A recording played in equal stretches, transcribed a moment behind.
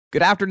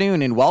Good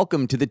afternoon and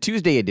welcome to the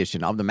Tuesday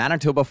edition of the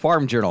Manitoba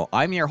Farm Journal.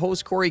 I'm your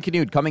host, Corey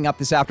Canute. Coming up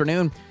this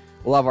afternoon,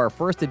 we'll have our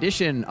first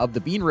edition of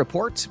the Bean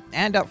Report.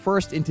 And up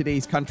first in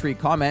today's Country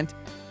Comment,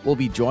 we'll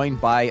be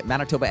joined by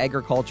Manitoba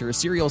Agriculture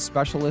cereal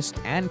specialist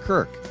Ann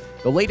Kirk.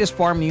 The latest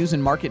farm news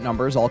and market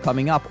numbers all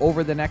coming up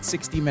over the next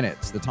 60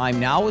 minutes. The time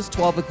now is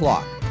 12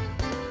 o'clock.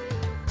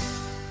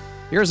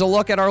 Here's a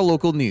look at our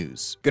local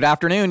news. Good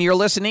afternoon. You're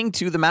listening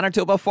to the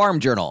Manitoba Farm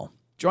Journal.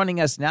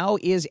 Joining us now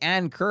is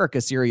Ann Kirk,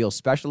 a cereal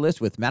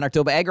specialist with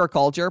Manitoba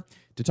Agriculture,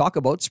 to talk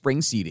about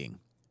spring seeding.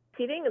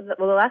 Seeding,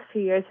 the last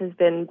few years has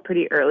been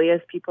pretty early,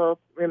 as people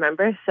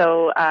remember.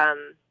 So, by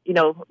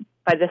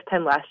this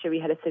time last year, we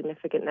had a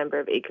significant number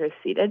of acres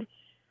seeded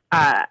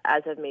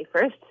as of May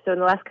 1st. So in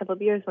the last couple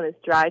of years, when it's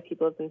dry,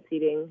 people have been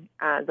seeding.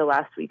 The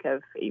last week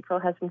of April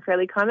has been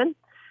fairly common.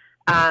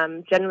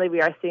 Generally, we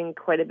are seeing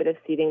quite a bit of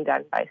seeding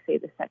done by, say,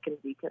 the second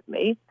week of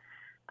May.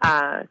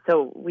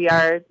 So we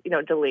are,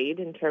 delayed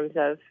in terms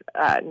of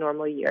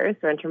normal years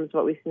or in terms of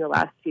what we've seen the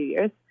last few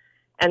years.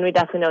 And we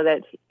definitely know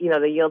that,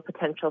 the yield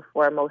potential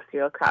for most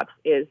cereal crops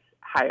is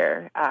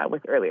higher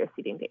with earlier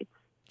seeding dates.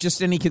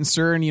 Just any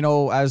concern,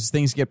 as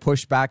things get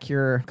pushed back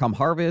here come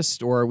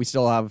harvest, or we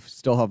still have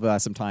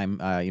some time,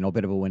 a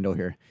bit of a window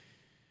here?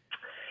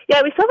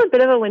 Yeah, we still have a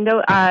bit of a window.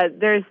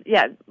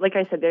 Like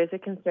I said, there's a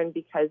concern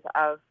because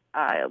of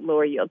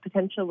lower yield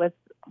potential with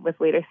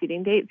later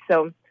seeding dates.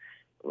 So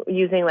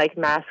using like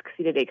MASC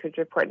seeded acreage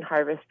report and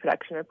harvest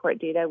production report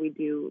data, we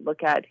do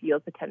look at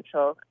yield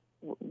potential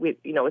with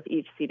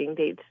each seeding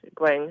date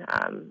going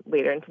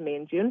later into May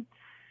and June.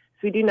 So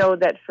we do know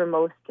that for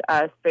most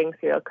spring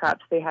cereal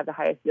crops, they have the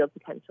highest yield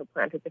potential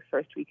planted the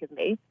first week of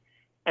May.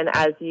 And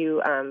as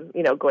you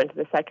go into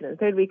the second and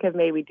third week of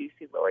May, we do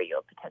see lower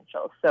yield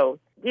potential. So,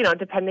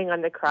 depending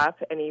on the crop,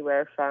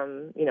 anywhere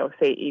from,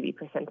 say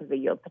 80% of the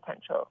yield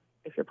potential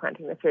if you're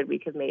planting the third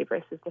week of May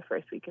versus the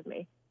first week of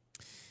May.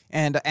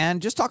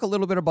 And just talk a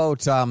little bit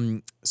about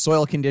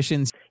soil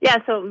conditions. Yeah,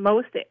 so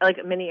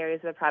many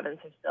areas of the province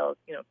are still,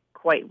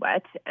 quite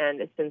wet,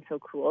 and it's been so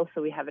cool,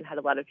 so we haven't had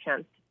a lot of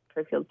chance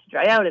for fields to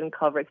dry out and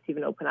culverts to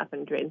even open up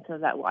and drain some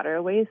of that water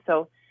away.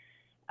 So,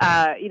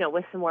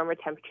 with some warmer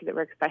temperature that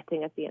we're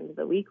expecting at the end of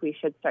the week, we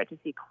should start to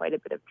see quite a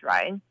bit of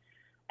drying.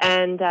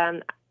 And,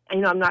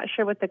 I'm not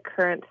sure what the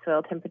current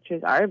soil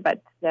temperatures are,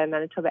 but the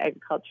Manitoba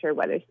Agriculture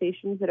weather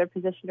stations that are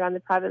positioned around the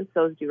province,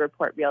 those do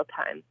report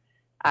real-time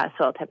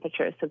soil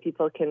temperatures, so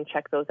people can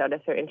check those out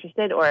if they're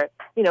interested, or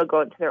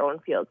go into their own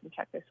fields and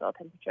check their soil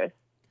temperatures.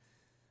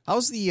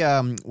 How's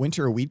the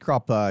winter wheat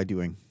crop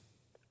doing?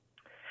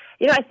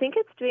 I think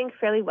it's doing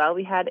fairly well.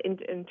 We had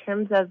in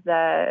terms of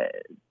the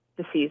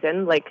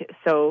season,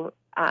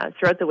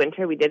 throughout the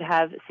winter, we did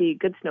see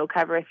good snow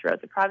cover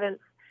throughout the province,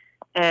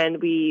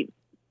 and we,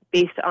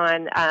 based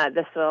on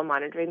the soil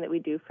monitoring that we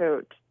do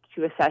to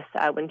assess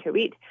winter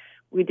wheat,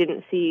 we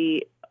didn't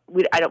see.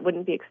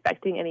 Wouldn't be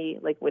expecting any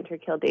winter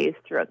kill days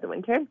throughout the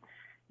winter.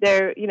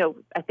 There,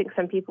 I think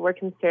some people were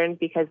concerned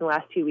because in the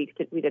last 2 weeks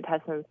we did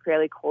have some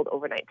fairly cold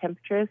overnight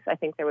temperatures. I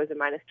think there was a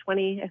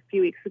 -20 a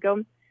few weeks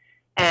ago,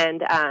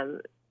 and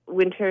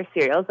winter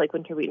cereals like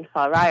winter wheat and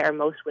fall rye are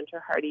most winter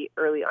hardy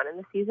early on in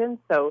the season.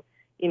 So,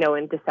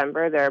 in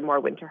December they're more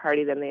winter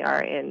hardy than they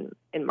are in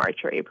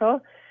March or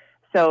April.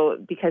 So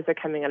because they're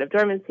coming out of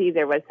dormancy,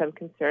 there was some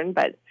concern,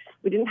 but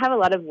we didn't have a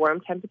lot of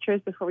warm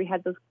temperatures before we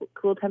had those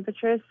cool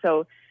temperatures.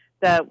 So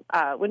the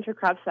winter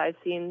crops that I've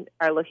seen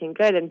are looking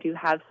good and do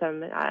have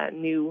some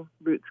new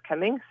roots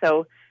coming.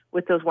 So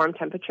with those warm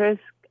temperatures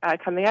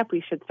coming up,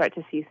 we should start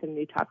to see some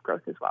new top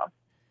growth as well.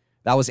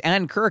 That was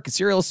Ann Kirk, a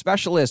cereal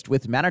specialist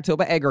with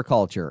Manitoba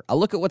Agriculture. A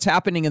look at what's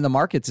happening in the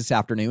markets this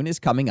afternoon is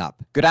coming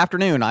up. Good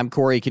afternoon, I'm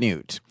Corey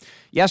Canute.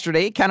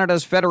 Yesterday,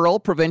 Canada's federal,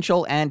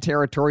 provincial, and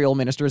territorial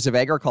ministers of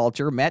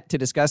agriculture met to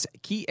discuss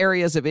key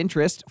areas of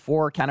interest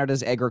for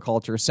Canada's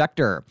agriculture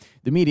sector.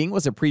 The meeting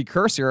was a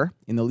precursor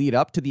in the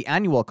lead-up to the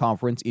annual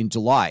conference in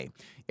July.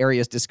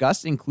 Areas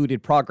discussed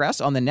included progress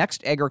on the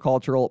next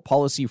agricultural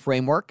policy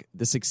framework,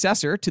 the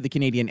successor to the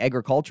Canadian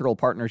Agricultural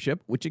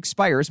Partnership, which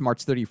expires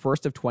March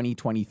 31st of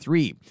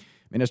 2023.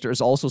 Ministers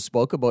also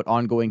spoke about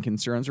ongoing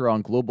concerns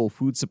around global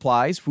food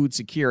supplies, food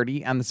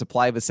security, and the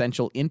supply of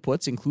essential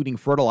inputs, including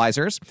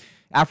fertilizers.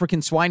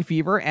 African swine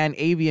fever and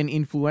avian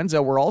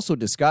influenza were also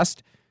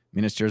discussed.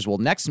 Ministers will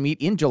next meet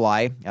in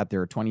July at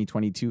their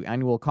 2022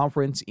 annual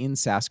conference in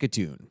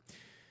Saskatoon.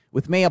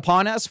 With May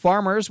upon us,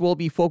 farmers will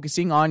be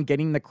focusing on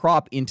getting the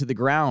crop into the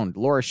ground.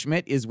 Laura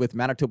Schmidt is with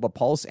Manitoba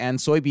Pulse and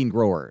soybean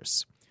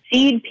growers.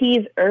 Seed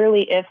peas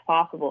early if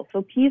possible.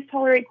 So peas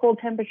tolerate cold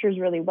temperatures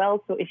really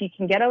well. So if you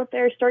can get out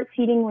there, start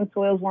seeding when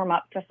soils warm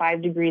up to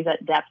 5 degrees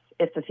at depth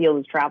if the field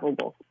is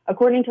travelable.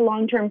 According to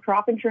long-term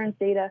crop insurance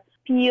data,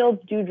 pea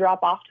yields do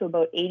drop off to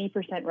about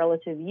 80%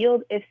 relative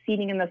yield if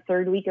seeding in the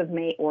third week of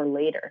May or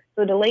later.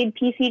 So delayed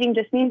pea seeding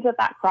just means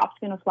that crop's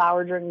going to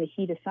flower during the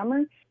heat of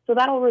summer. So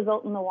that'll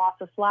result in the loss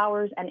of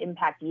flowers and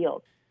impact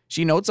yield.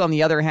 She notes, on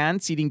the other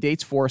hand, seeding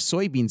dates for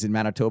soybeans in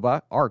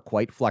Manitoba are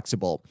quite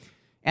flexible.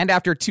 And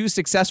after 2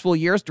 successful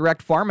years, Direct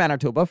Farm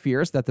Manitoba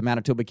fears that the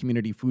Manitoba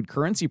Community Food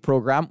Currency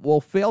Program will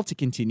fail to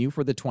continue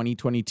for the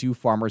 2022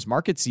 farmers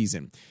market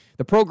season.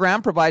 The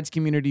program provides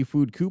community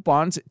food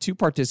coupons to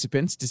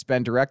participants to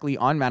spend directly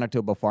on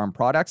Manitoba farm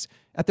products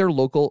at their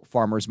local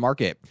farmers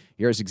market.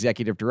 Here's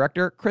Executive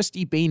Director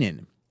Christy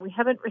Bainan. We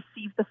haven't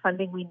received the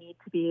funding we need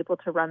to be able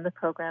to run the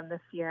program this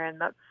year, and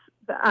that's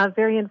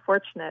very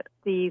unfortunate.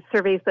 The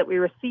surveys that we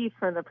received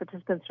from the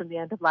participants from the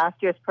end of last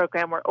year's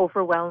program were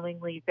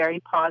overwhelmingly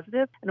very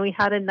positive, and we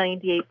had a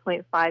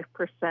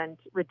 98.5%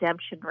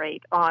 redemption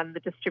rate on the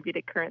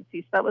distributed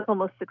currency. So that was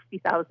almost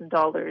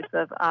 $60,000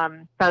 of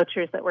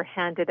vouchers that were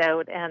handed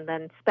out and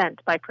then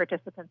spent by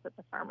participants at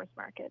the farmers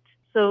market.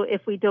 So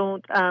if we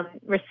don't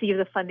receive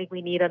the funding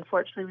we need,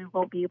 unfortunately, we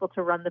won't be able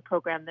to run the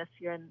program this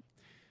year.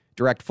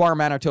 Direct Farm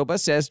Manitoba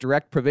says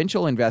direct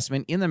provincial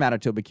investment in the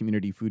Manitoba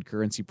Community Food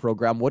Currency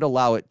Program would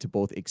allow it to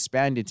both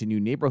expand into new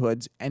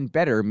neighborhoods and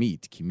better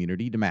meet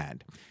community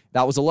demand.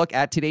 That was a look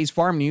at today's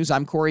Farm News.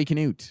 I'm Corey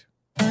Canute.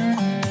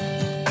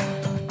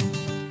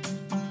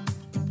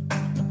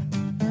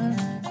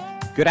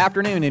 Good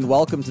afternoon and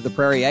welcome to the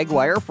Prairie Ag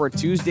Wire for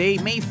Tuesday,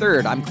 May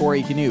 3rd. I'm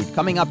Corey Canute.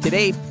 Coming up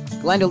today,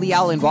 Glenda Lee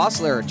Allen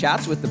Vossler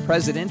chats with the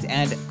president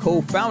and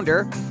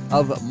co-founder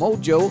of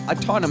Mojo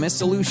Autonomous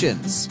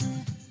Solutions.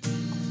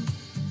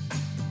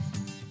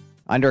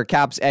 Under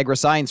CAP's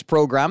Agri-Science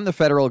program, the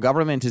federal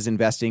government is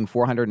investing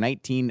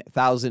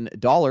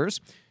 $419,000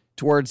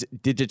 towards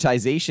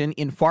digitization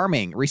in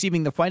farming.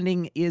 Receiving the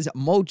funding is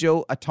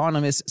Mojo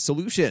Autonomous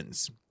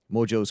Solutions.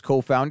 Mojo's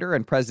co-founder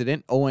and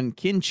president, Owen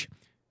Kinch,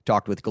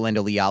 talked with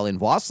Glenda Lee Allen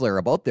Vossler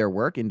about their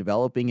work in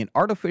developing an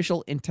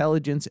artificial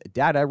intelligence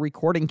data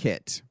recording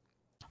kit.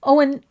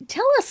 Owen,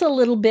 tell us a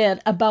little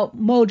bit about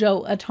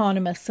Mojo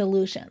Autonomous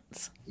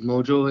Solutions.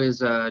 Mojo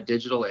is a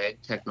digital ag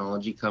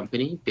technology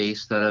company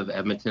based out of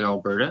Edmonton,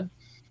 Alberta.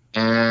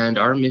 And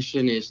our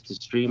mission is to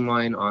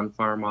streamline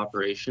on-farm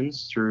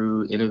operations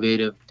through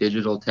innovative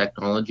digital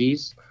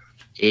technologies,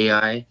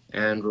 AI,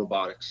 and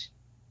robotics.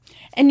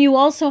 And you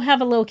also have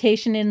a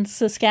location in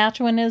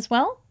Saskatchewan as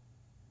well?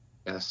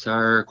 Yes,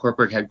 our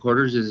corporate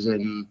headquarters is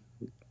in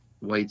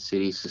White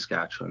City,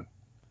 Saskatchewan.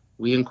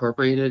 We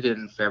incorporated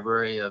in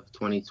February of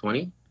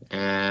 2020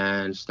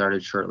 and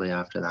started shortly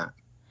after that.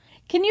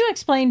 Can you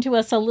explain to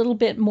us a little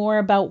bit more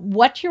about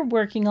what you're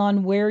working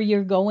on, where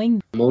you're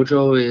going?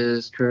 Mojo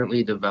is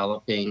currently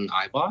developing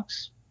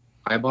iBox.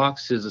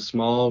 iBox is a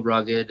small,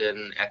 rugged,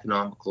 and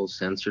economical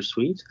sensor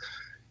suite.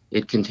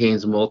 It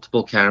contains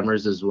multiple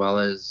cameras as well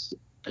as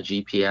a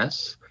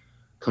GPS,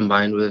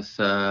 combined with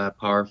a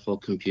powerful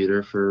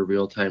computer for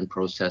real-time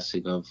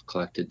processing of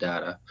collected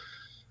data.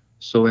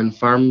 So when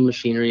farm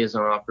machinery is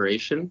on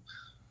operation,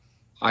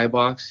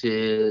 iBox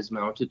is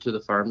mounted to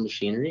the farm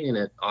machinery and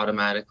it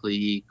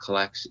automatically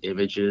collects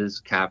images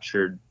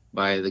captured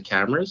by the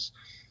cameras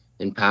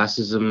and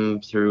passes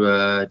them through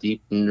a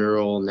deep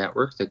neural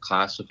network that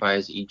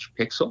classifies each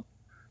pixel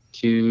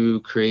to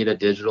create a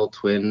digital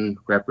twin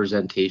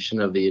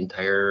representation of the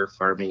entire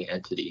farming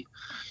entity.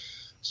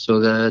 So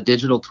the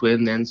digital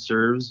twin then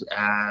serves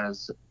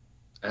as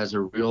a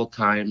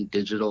real-time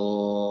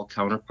digital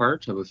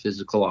counterpart of a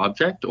physical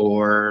object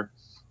or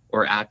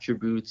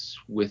attributes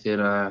within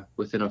a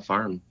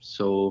farm.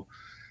 So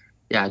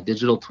yeah,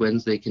 digital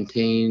twins, they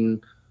contain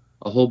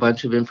a whole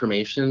bunch of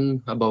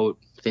information about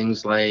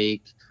things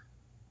like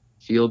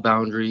field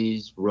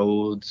boundaries,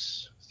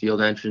 roads,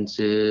 field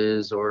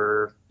entrances,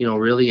 or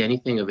really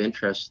anything of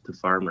interest to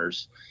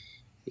farmers.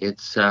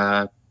 It's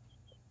the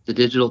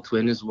digital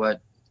twin is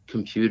what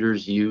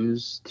computers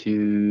use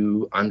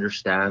to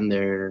understand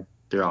their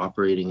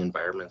operating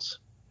environments.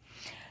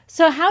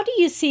 So how do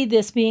you see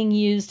this being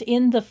used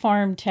in the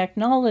farm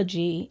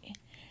technology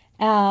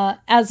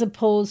as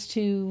opposed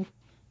to,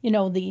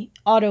 the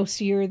auto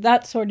sear,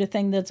 that sort of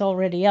thing that's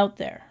already out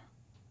there?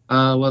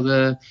 Well,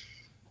 the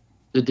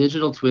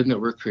digital twin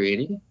that we're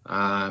creating,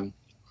 that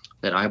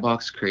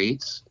iBox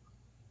creates,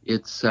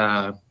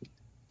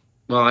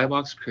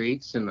 iBox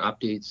creates and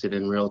updates it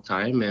in real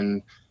time,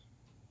 and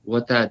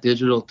what that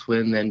digital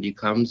twin then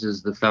becomes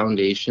is the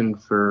foundation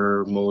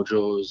for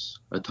Mojo's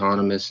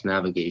autonomous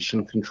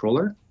navigation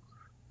controller.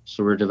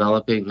 So we're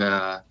developing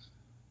an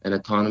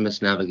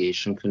autonomous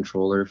navigation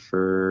controller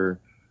to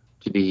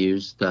be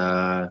used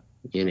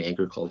in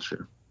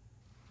agriculture.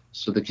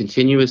 So the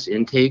continuous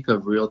intake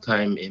of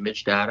real-time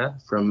image data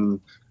from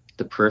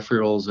the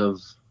peripherals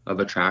of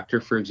a tractor,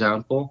 for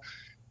example,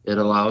 it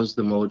allows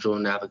the Mojo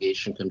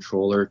navigation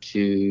controller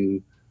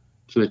to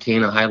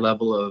attain a high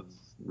level of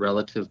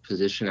relative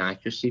position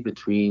accuracy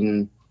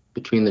between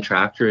the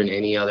tractor and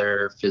any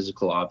other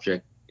physical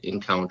object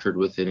encountered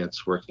within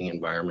its working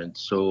environment.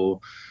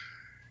 So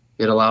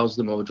it allows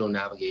the Mojo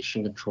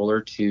navigation controller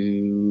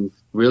to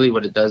really,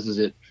 what it does is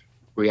it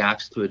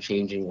reacts to a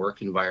changing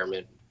work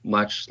environment,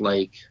 much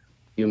like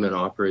human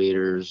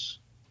operators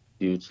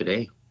do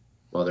today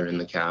while they're in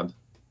the cab.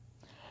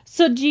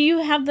 So do you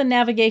have the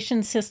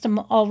navigation system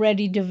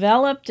already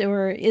developed,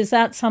 or is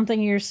that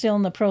something you're still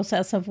in the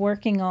process of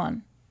working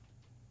on?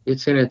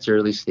 It's in its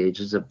early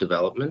stages of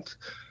development.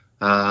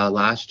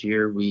 Last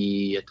year,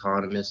 we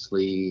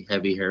autonomously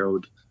heavy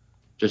harrowed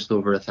just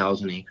over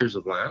 1,000 acres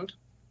of land.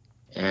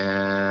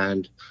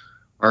 And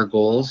our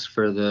goals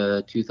for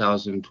the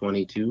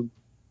 2022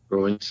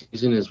 growing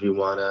season is we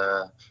want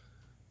to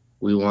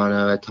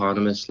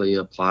autonomously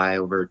apply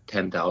over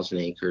 10,000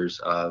 acres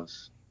of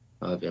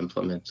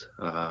implement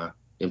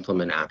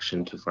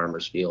action to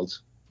farmers'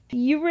 fields.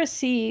 You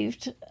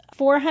received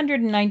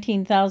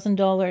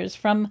 $419,000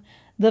 from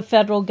the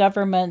federal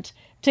government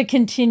to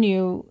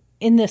continue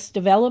in this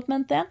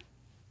development then?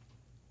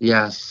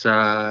 Yes.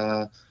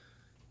 The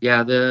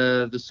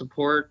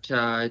support,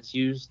 it's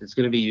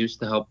going to be used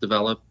to help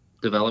develop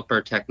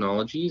our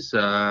technologies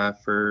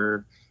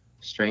for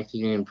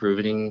strengthening and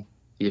improving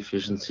the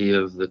efficiency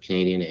of the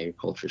Canadian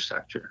agriculture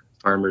sector.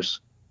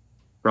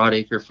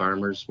 Broadacre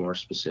farmers more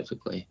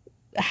specifically.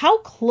 How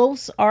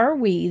close are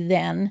we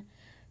then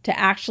to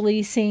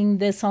actually seeing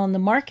this on the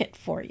market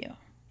for you?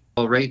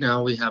 Well, right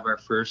now we have our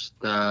first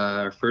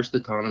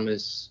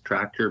autonomous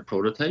tractor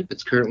prototype.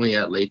 It's currently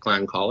at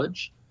Lakeland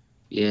College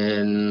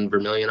in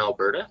Vermilion,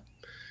 Alberta.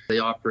 They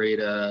operate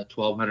a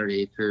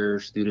 1,200-acre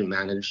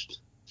student-managed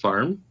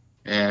farm,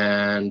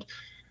 and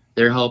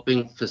they're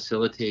helping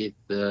facilitate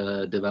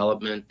the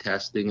development,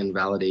 testing, and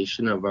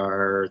validation of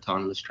our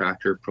autonomous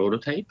tractor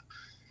prototype.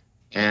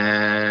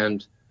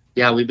 And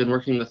yeah, we've been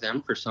working with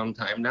them for some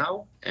time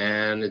now,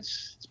 and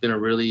it's been a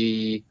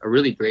really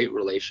great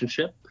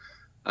relationship.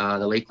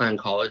 The Lakeland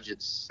College,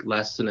 it's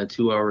less than a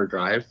 2-hour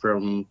drive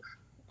from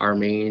our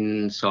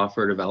main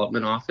software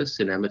development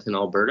office in Edmonton,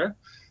 Alberta.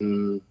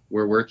 And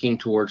we're working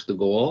towards the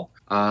goal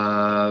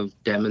of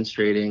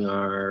demonstrating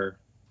our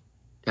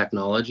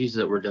technologies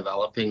that we're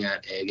developing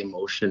at Ag in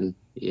Motion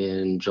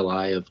in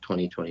July of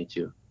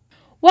 2022.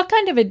 What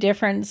kind of a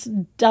difference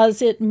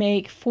does it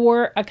make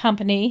for a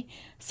company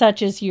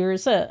such as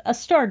yours, a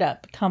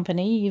startup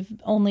company?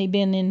 You've only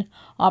been in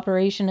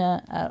operation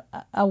a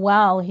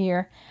while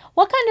here.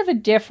 What kind of a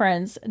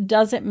difference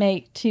does it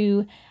make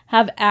to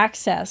have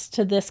access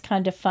to this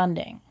kind of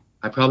funding?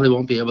 I probably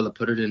won't be able to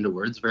put it into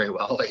words very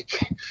well.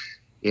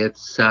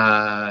 It's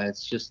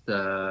just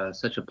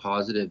such a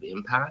positive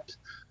impact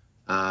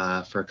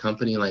for a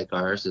company like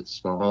ours. It's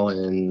small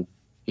and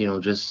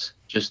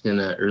just in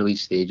the early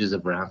stages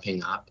of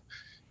ramping up,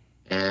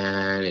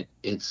 and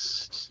it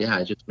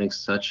just makes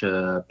such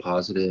a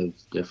positive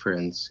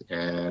difference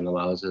and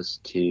allows us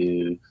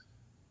to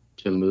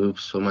move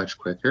so much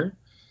quicker.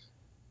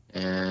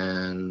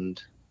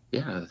 And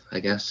yeah, I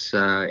guess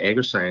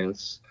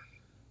AgriScience,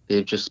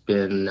 they've just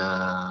been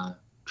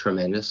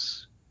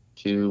tremendous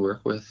to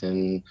work with,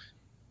 and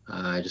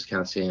I just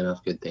can't say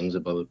enough good things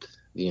about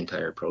the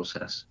entire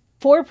process.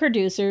 For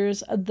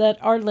producers that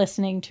are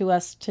listening to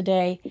us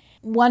today,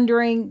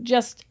 wondering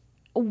just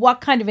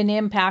what kind of an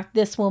impact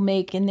this will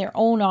make in their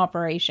own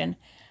operation,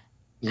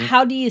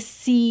 how do you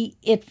see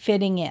it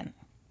fitting in?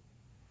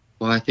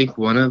 Well, I think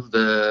one of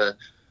the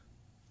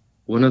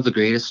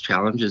greatest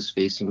challenges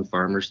facing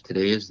farmers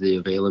today is the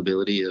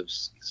availability of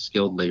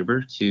skilled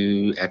labor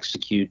to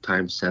execute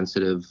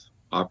time-sensitive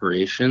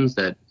operations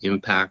that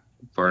impact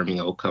farming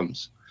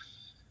outcomes.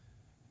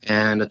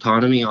 And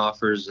autonomy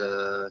offers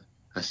a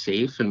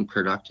safe and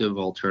productive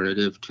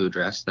alternative to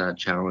address that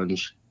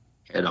challenge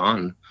head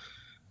on.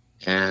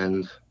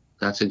 And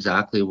that's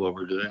exactly what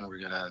we're doing.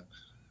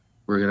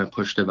 We're gonna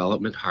push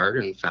development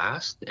hard and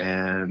fast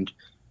and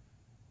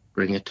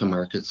bring it to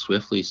market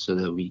swiftly so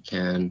that we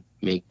can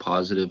make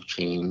positive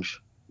change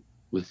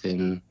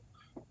within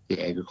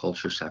the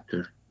agriculture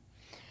sector.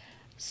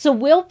 So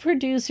will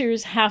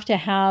producers have to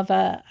have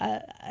a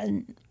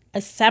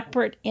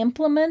separate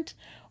implement,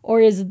 or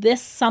is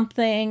this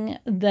something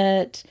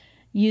that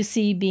you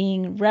see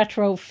being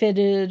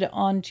retrofitted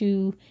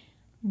onto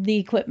the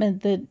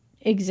equipment that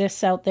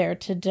exists out there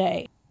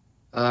today?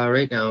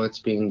 Right now it's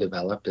being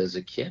developed as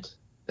a kit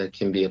that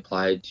can be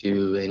applied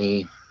to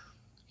any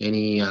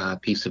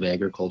piece of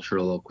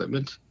agricultural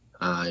equipment,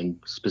 and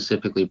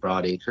specifically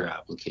broadacre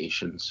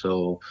applications.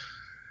 So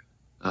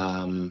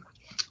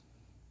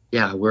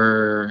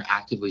we're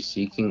actively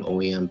seeking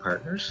OEM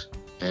partners,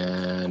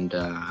 and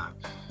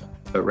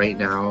but right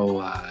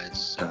now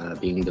it's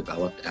being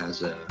developed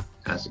as a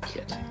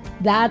kit.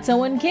 That's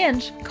Owen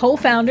Kinch,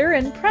 co-founder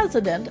and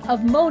president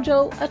of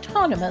Mojo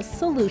Autonomous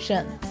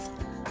Solutions.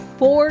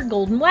 For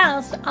Golden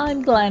West,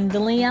 I'm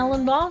Glendalee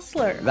Allen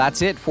Bossler.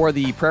 That's it for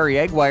the Prairie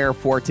Ag Wire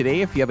for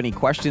today. If you have any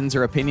questions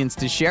or opinions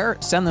to share,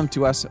 send them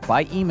to us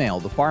by email,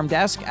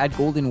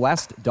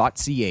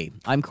 thefarmdesk@goldenwest.ca.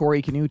 I'm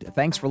Corey Canute.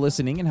 Thanks for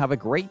listening and have a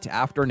great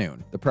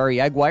afternoon. The Prairie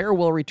Ag Wire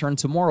will return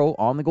tomorrow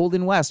on the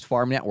Golden West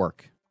Farm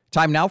Network.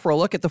 Time now for a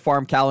look at the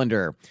farm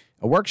calendar.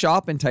 A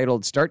workshop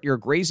entitled Start Your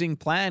Grazing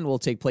Plan will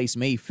take place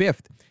May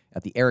 5th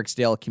at the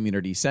Ericsdale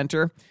Community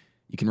Centre.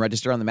 You can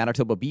register on the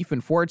Manitoba Beef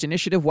and Forage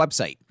Initiative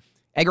website.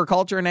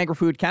 Agriculture and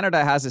Agri-Food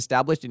Canada has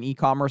established an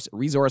e-commerce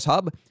resource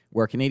hub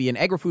where Canadian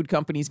agri-food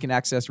companies can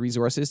access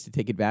resources to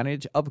take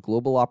advantage of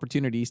global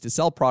opportunities to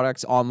sell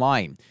products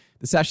online.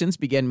 The sessions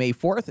begin May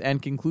 4th and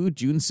conclude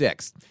June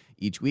 6th.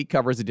 Each week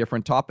covers a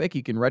different topic.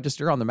 You can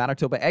register on the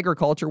Manitoba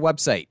Agriculture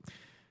website.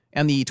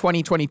 And the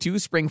 2022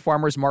 Spring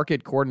Farmers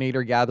Market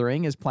Coordinator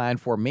Gathering is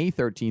planned for May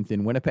 13th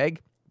in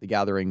Winnipeg. The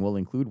gathering will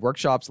include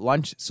workshops,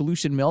 lunch,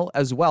 solution mill,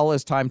 as well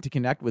as time to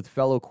connect with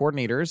fellow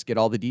coordinators. Get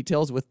all the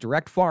details with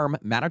Direct Farm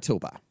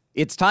Manitoba.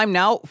 It's time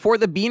now for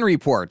the Bean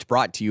Report,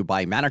 brought to you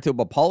by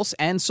Manitoba Pulse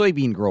and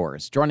soybean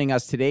growers. Joining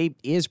us today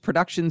is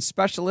production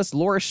specialist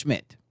Laura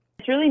Schmidt.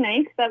 It's really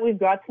nice that we've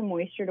got some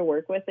moisture to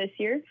work with this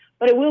year,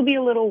 but it will be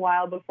a little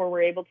while before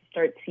we're able to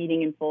start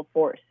seeding in full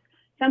force.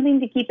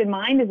 Something to keep in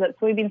mind is that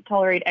soybeans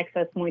tolerate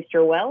excess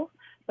moisture well,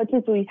 but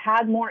since we've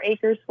had more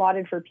acres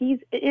slotted for peas,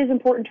 it is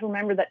important to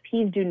remember that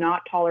peas do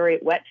not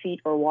tolerate wet feet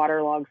or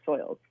waterlogged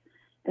soils.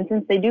 And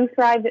since they do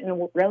thrive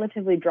in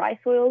relatively dry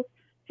soils,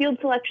 field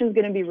selection is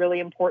going to be really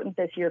important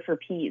this year for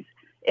peas.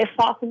 If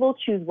possible,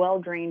 choose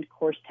well-drained,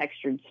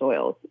 coarse-textured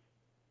soils.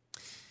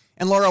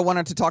 And Laura, I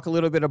wanted to talk a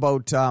little bit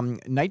about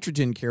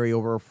nitrogen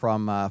carryover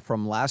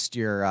from last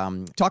year.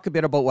 Talk a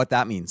bit about what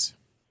that means.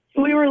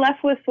 So we were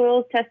left with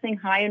soils testing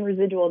high in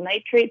residual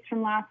nitrates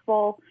from last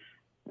fall.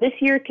 This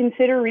year,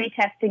 consider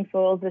retesting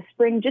soils this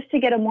spring just to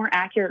get a more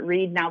accurate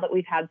read now that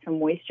we've had some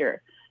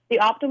moisture. The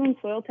optimum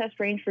soil test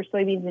range for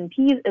soybeans and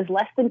peas is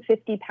less than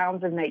 50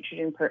 pounds of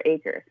nitrogen per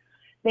acre.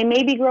 They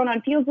may be grown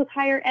on fields with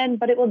higher N,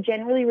 but it will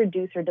generally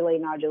reduce or delay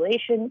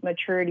nodulation,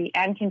 maturity,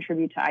 and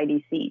contribute to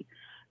IDC.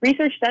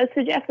 Research does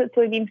suggest that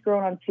soybeans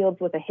grown on fields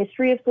with a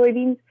history of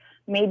soybeans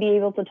may be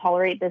able to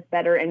tolerate this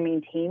better and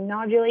maintain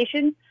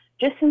nodulation,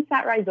 just since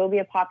that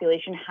rhizobia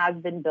population has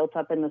been built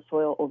up in the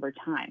soil over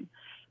time.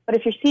 But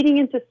if you're seeding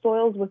into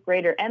soils with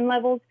greater N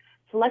levels,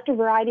 select a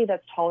variety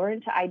that's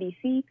tolerant to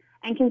IDC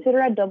and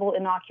consider a double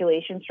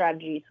inoculation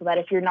strategy so that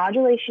if your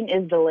nodulation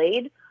is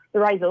delayed, the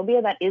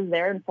rhizobia that is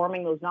there and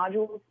forming those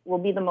nodules will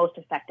be the most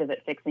effective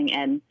at fixing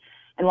N.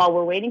 And while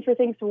we're waiting for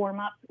things to warm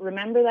up,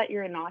 remember that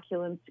your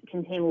inoculants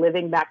contain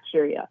living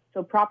bacteria.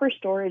 So proper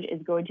storage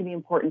is going to be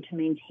important to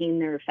maintain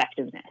their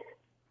effectiveness.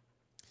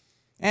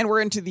 And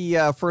we're into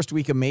the first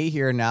week of May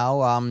here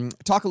now.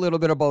 Talk a little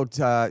bit about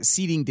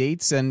seeding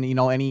dates and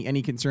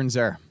any concerns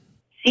there.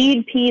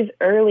 Seed peas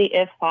early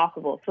if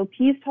possible. So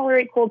peas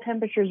tolerate cold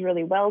temperatures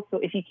really well. So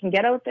if you can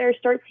get out there,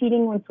 start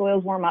seeding when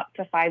soils warm up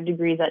to 5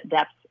 degrees at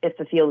depth if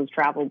the field is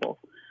travelable.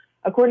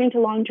 According to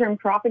long-term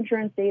crop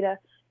insurance data,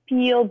 pea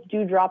yields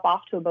do drop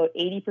off to about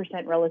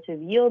 80% relative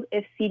yield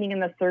if seeding in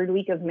the third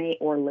week of May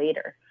or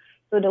later.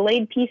 So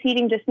delayed pea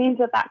seeding just means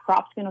that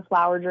crop's going to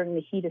flower during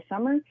the heat of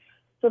summer.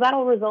 So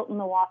that'll result in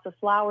the loss of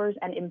flowers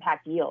and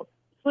impact yield.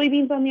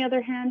 Soybeans, on the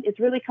other hand, it's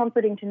really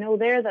comforting to know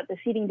there that the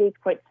seeding date's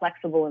quite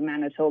flexible in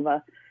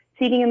Manitoba.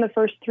 Seeding in the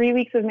first 3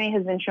 weeks of May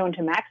has been shown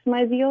to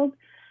maximize yield,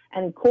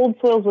 and cold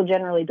soils will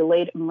generally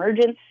delay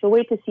emergence, so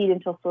wait to seed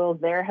until soils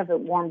there have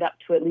warmed up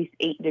to at least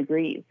 8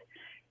 degrees.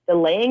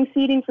 Delaying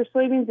seeding for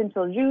soybeans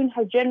until June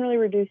has generally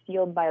reduced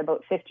yield by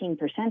about 15%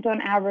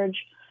 on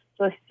average.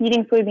 So if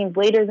seeding soybeans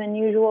later than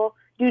usual,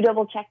 do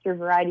double check your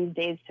variety's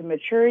days to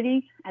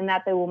maturity and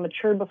that they will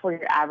mature before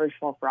your average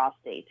fall frost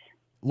date.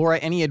 Laura,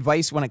 any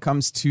advice when it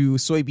comes to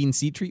soybean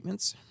seed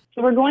treatments?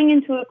 So we're going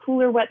into a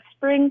cooler, wet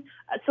spring,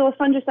 so a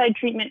fungicide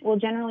treatment will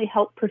generally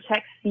help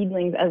protect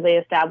seedlings as they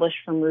establish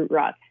from root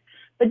rot.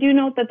 But do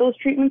note that those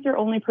treatments are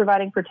only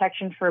providing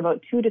protection for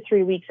about 2 to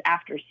 3 weeks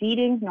after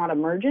seeding, not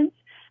emergence,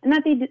 and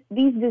that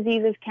these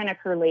diseases can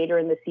occur later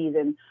in the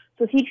season.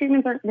 So seed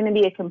treatments aren't going to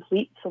be a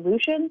complete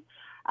solution.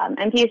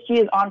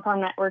 MPSG's On-Farm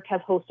Network has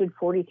hosted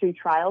 43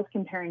 trials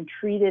comparing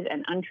treated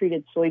and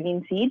untreated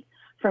soybean seed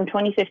from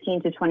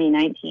 2015 to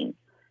 2019.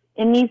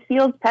 In these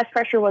fields, pest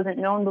pressure wasn't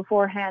known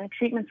beforehand.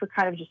 Treatments were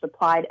kind of just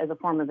applied as a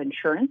form of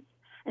insurance.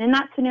 And in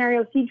that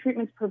scenario, seed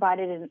treatments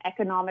provided an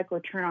economic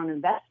return on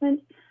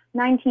investment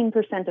 19%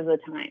 of the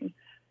time.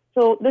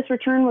 So this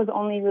return was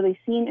only really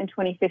seen in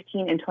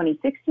 2015 and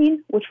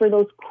 2016, which were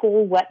those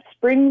cool, wet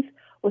springs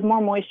with more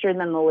moisture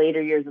than the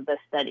later years of this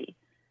study.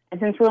 And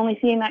since we're only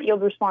seeing that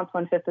yield response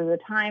 1/5 of the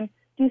time,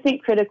 do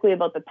think critically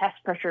about the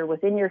pest pressure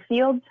within your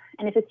field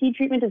and if a seed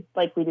treatment is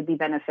likely to be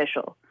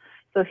beneficial.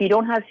 So if you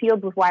don't have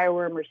fields with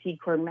wireworm or seed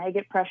corn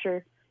maggot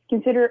pressure,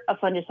 consider a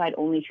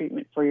fungicide-only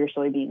treatment for your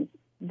soybeans.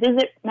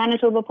 Visit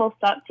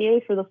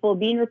manitobapulse.ca for the full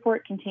bean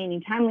report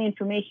containing timely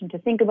information to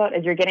think about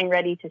as you're getting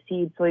ready to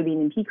seed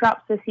soybean and pea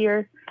crops this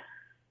year.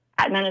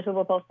 At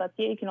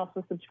manitobapulse.ca, you can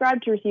also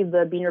subscribe to receive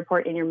the bean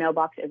report in your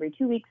mailbox every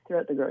 2 weeks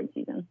throughout the growing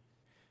season.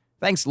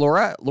 Thanks,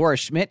 Laura. Laura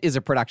Schmidt is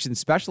a production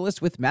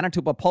specialist with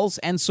Manitoba Pulse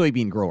and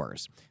Soybean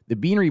Growers. The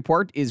Bean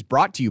Report is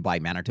brought to you by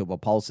Manitoba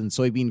Pulse and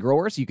Soybean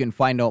Growers. You can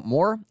find out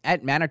more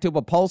at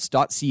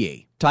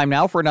manitobapulse.ca. Time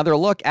now for another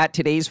look at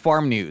today's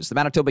farm news. The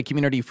Manitoba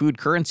Community Food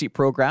Currency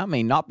Program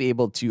may not be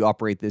able to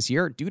operate this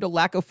year due to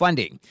lack of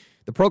funding.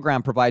 The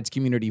program provides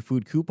community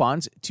food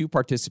coupons to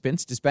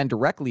participants to spend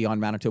directly on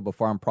Manitoba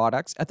farm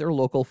products at their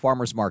local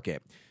farmers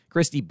market.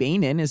 Christy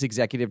Bainin is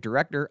Executive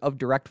Director of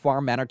Direct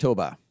Farm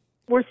Manitoba.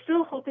 We're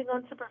still hoping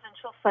on some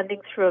provincial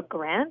funding through a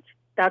grant.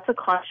 That's a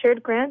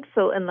cost-shared grant,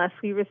 so unless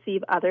we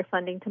receive other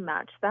funding to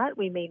match that,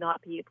 we may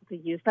not be able to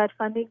use that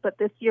funding. But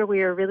this year,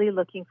 we are really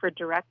looking for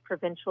direct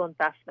provincial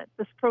investment.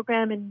 This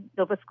program in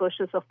Nova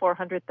Scotia is a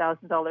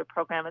 $400,000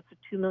 program. It's a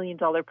 $2 million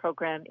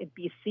program in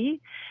BC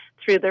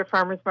through their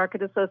Farmers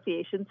Market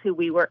Associations, who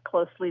we work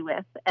closely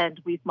with,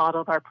 and we've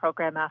modeled our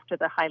program after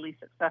the highly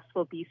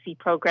successful BC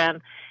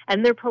program.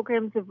 And their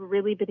programs have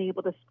really been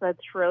able to spread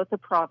throughout the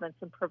province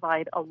and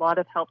provide a lot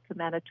of help to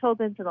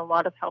Manitobans and a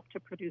lot of help to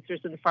producers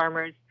and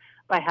farmers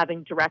by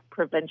having direct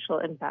provincial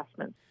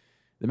investments.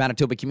 The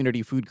Manitoba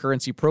Community Food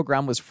Currency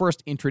Program was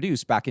first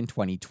introduced back in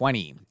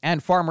 2020,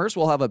 and farmers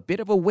will have a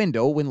bit of a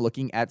window when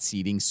looking at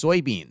seeding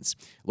soybeans.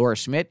 Laura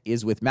Schmidt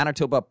is with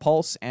Manitoba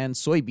Pulse and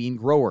Soybean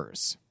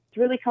Growers. It's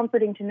really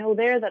comforting to know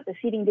there that the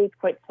seeding date's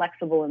quite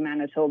flexible in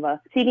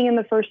Manitoba. Seeding in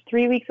the first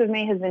 3 weeks of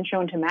May has been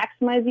shown to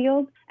maximize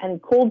yield,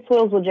 and cold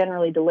soils will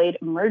generally delay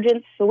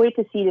emergence, so wait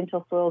to seed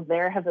until soils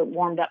there have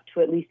warmed up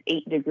to at least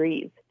 8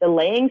 degrees.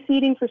 Delaying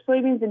seeding for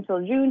soybeans until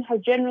June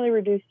has generally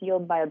reduced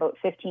yield by about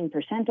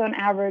 15% on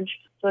average,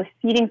 so if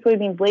seeding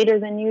soybeans later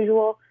than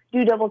usual,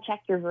 do double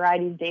check your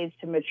variety's days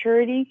to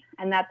maturity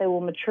and that they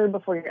will mature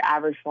before your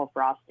average fall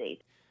frost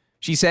date.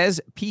 She says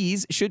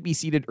peas should be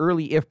seeded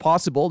early if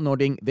possible,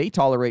 noting they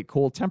tolerate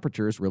cold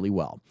temperatures really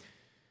well.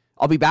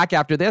 I'll be back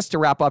after this to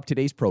wrap up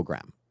today's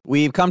program.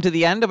 We've come to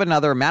the end of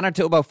another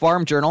Manitoba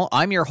Farm Journal.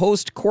 I'm your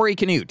host, Corey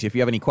Canute. If you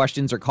have any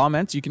questions or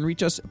comments, you can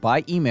reach us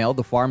by email,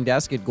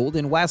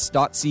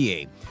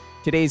 thefarmdesk@goldenwest.ca.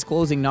 Today's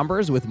closing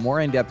numbers with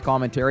more in-depth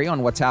commentary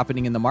on what's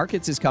happening in the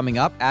markets is coming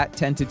up at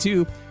 10 to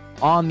 2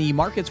 on the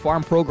Markets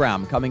Farm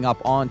program. Coming up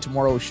on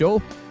tomorrow's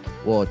show,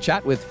 we'll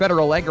chat with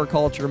Federal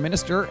Agriculture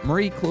Minister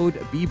Marie-Claude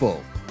Bibeau.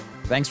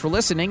 Thanks for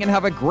listening and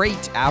have a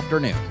great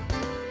afternoon.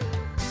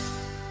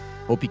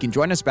 Hope you can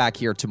join us back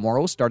here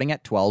tomorrow starting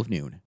at 12 noon.